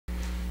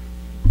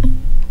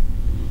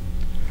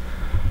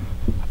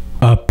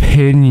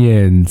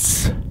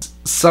opinions.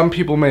 Some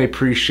people may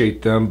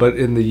appreciate them, but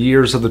in the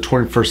years of the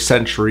 21st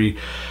century,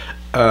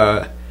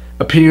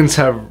 opinions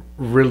have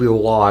really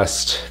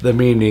lost the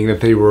meaning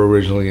that they were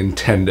originally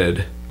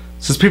intended.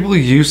 Since people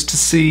used to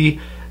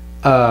see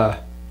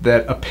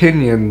that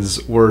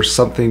opinions were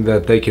something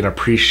that they can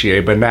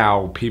appreciate, but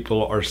now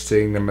people are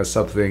seeing them as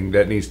something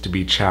that needs to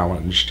be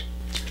challenged.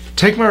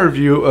 Take my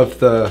review of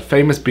the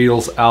famous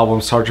Beatles album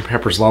Sgt.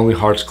 Pepper's Lonely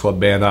Hearts Club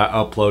Band that I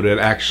uploaded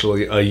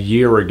actually a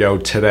year ago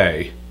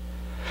today.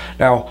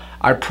 Now,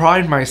 I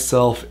pride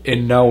myself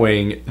in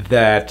knowing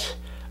that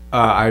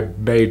I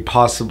made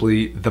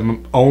possibly the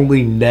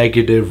only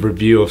negative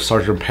review of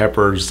Sgt.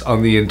 Pepper's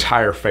on the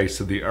entire face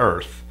of the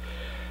earth.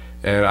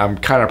 And I'm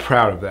kind of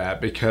proud of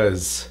that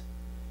because,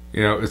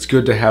 you know, it's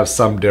good to have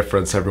some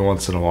difference every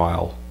once in a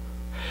while.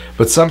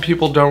 But some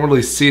people don't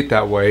really see it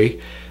that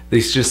way. They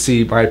just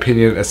see my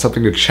opinion as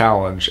something to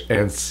challenge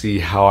and see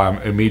how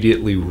I'm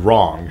immediately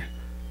wrong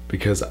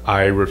because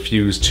I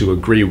refuse to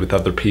agree with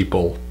other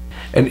people.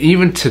 And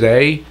even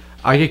today,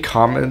 I get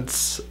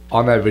comments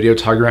on that video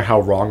talking about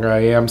how wrong I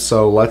am,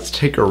 so let's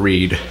take a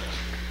read.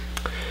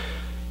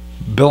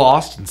 Bill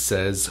Austin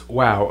says,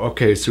 "Wow,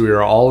 okay, so we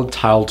are all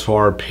entitled to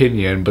our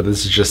opinion, but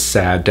this is just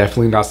sad.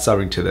 Definitely not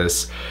subbing to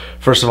this.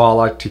 First of all,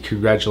 I'd like to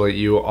congratulate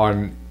you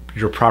on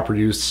your proper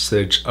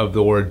usage of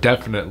the word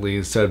definitely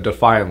instead of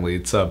defiantly.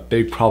 It's a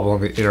big problem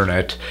on the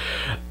internet.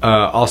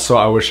 Also,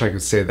 I wish I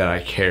could say that I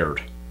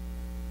cared."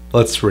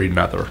 Let's read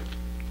another.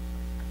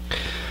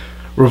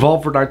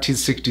 Revolver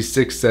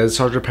 1966 says,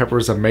 "Sgt. Pepper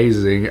is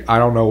amazing. I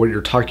don't know what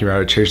you're talking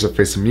about. It changed the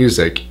face of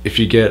music. If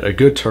you get a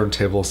good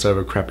turntable instead of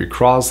a crappy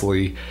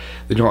Crosley,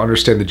 then you'll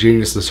understand the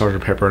genius of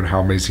Sgt. Pepper and how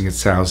amazing it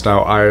sounds."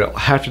 Now, I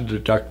have to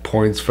deduct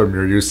points from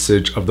your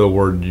usage of the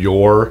word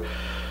your.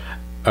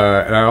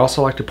 And I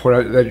also like to point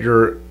out that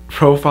your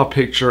profile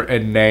picture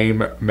and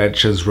name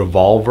mentions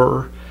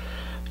Revolver,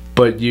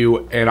 but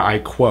you, and I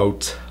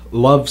quote,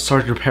 "love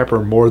Sgt. Pepper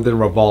more than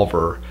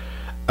Revolver."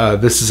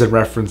 This is in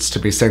reference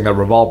to me saying that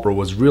Revolver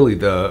was really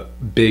the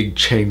big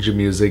change in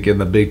music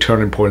and the big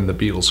turning point in the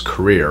Beatles'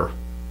 career.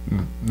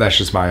 That's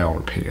just my own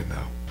opinion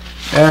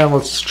though. And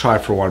let's try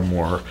for one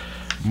more.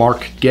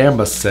 Mark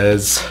Gamba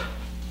says,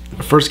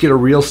 "First get a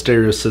real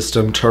stereo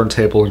system,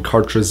 turntable, and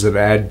cartridges and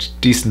add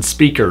decent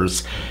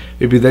speakers.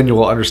 Maybe then you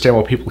will understand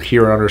what people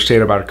hear and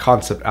understand about a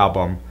concept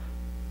album."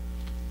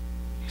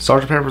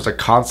 Sgt. Pepper's a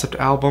concept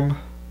album?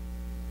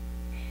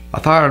 I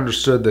thought I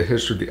understood the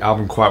history of the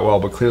album quite well,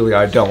 but clearly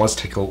I don't. Let's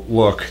take a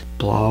look.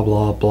 Blah,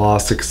 blah, blah.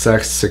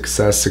 Success,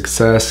 success,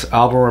 success.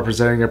 Album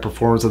representing a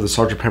performance of the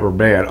Sgt. Pepper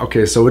Band.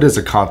 Okay, so it is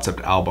a concept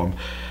album.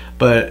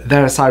 But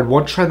that aside,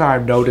 one trend that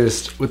I've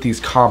noticed with these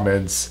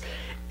comments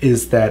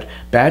is that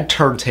bad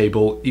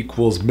turntable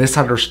equals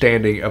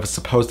misunderstanding of a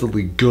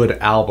supposedly good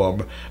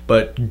album,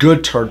 but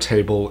good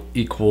turntable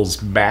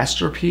equals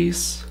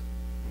masterpiece.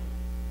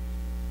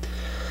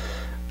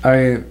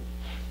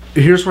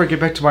 Here's where I get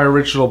back to my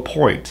original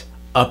point.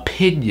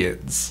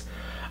 Opinions.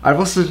 I've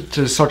listened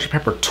to Sgt.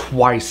 Pepper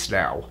twice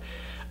now.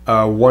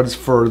 Once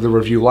for the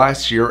review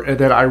last year, and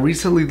then I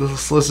recently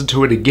listened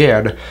to it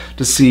again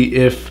to see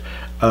if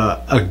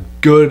a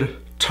good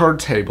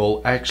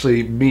turntable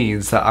actually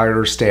means that I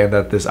understand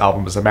that this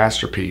album is a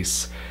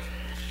masterpiece.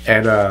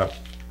 And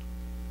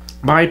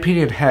my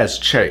opinion has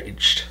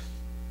changed.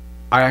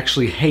 I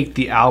actually hate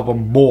the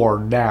album more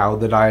now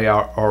than I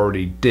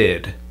already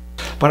did.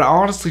 But I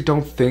honestly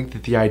don't think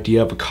that the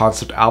idea of a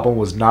concept album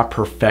was not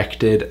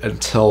perfected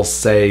until,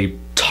 say,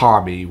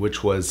 Tommy,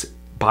 which was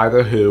by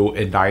The Who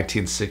in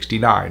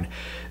 1969.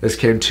 This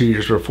came 2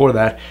 years before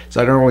that,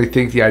 so I don't really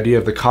think the idea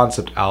of the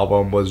concept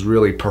album was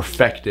really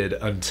perfected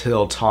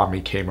until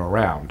Tommy came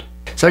around.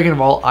 Second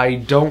of all, I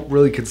don't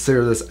really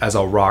consider this as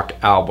a rock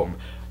album.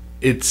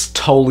 It's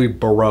totally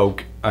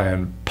Baroque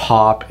and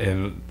pop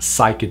and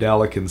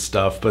psychedelic and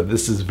stuff, but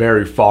this is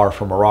very far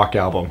from a rock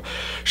album.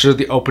 Sure,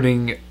 the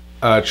opening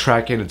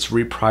track and its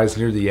reprise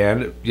near the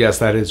end, yes,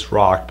 that is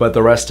rock, but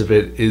the rest of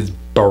it is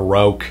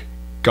Baroque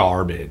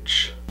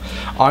garbage.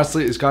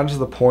 Honestly, it's gotten to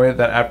the point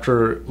that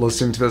after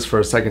listening to this for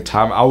a second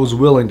time, I was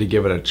willing to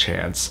give it a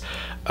chance.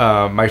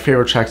 My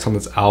favorite tracks on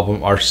this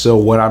album are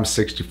still When I'm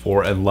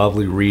 64 and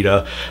Lovely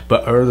Rita,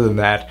 but other than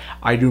that,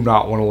 I do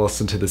not want to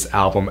listen to this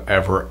album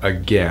ever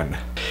again.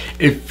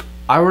 If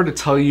I were to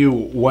tell you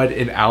what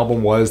an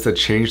album was that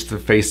changed the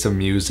face of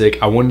music,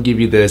 I wouldn't give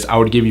you this. I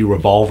would give you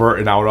Revolver,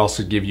 and I would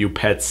also give you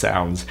Pet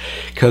Sounds,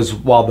 because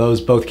while those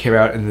both came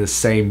out in the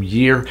same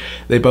year,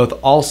 they both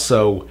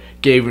also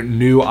gave a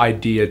new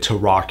idea to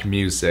rock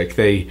music.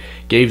 They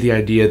gave the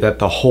idea that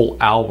the whole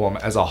album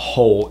as a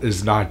whole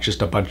is not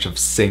just a bunch of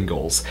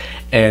singles.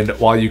 And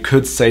while you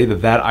could say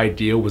that that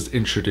idea was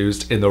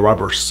introduced in the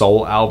Rubber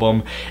Soul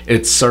album,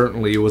 it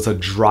certainly was a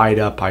dried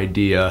up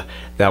idea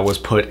that was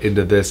put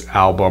into this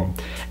album.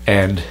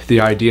 And the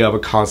idea of a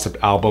concept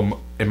album,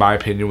 in my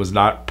opinion, was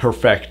not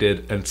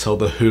perfected until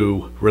The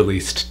Who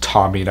released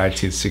Tommy in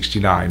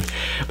 1969.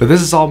 But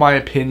this is all my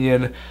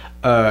opinion,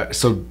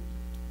 so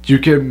you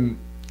can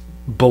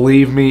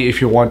believe me if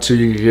you want to.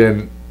 You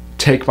can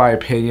take my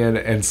opinion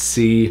and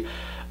see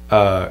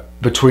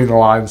between the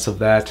lines of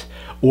that,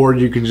 or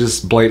you can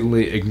just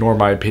blatantly ignore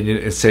my opinion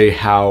and say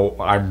how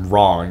I'm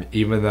wrong,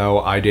 even though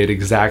I did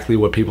exactly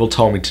what people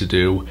told me to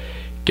do.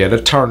 Get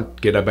a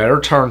better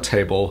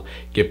turntable,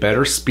 get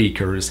better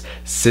speakers,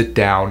 sit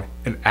down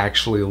and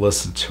actually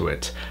listen to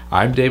it.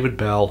 I'm David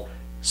Bell.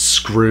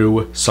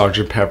 Screw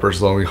Sgt.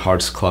 Pepper's Lonely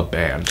Hearts Club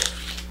Band.